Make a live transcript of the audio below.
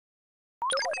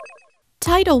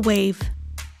Tidal Wave.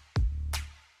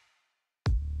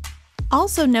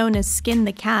 Also known as Skin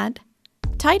the Cat,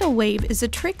 Tidal Wave is a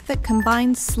trick that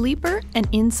combines sleeper and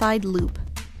inside loop.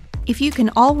 If you can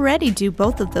already do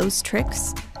both of those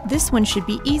tricks, this one should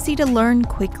be easy to learn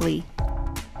quickly.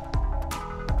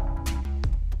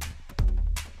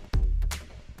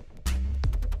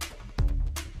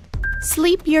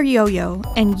 Sleep your yo-yo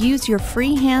and use your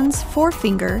free hand's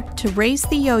forefinger to raise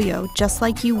the yo-yo just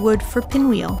like you would for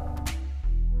Pinwheel.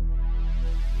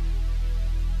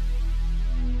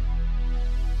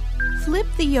 Flip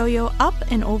the yo-yo up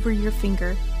and over your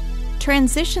finger.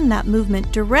 Transition that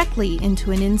movement directly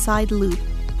into an inside loop,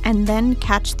 and then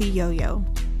catch the yo-yo.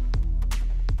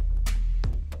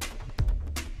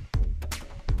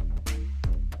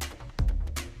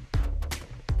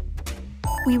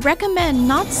 We recommend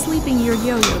not sleeping your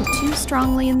yo-yo too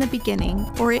strongly in the beginning,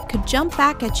 or it could jump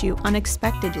back at you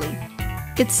unexpectedly.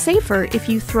 It's safer if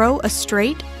you throw a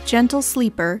straight, gentle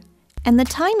sleeper, and the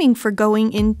timing for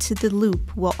going into the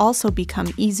loop will also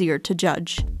become easier to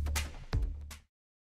judge.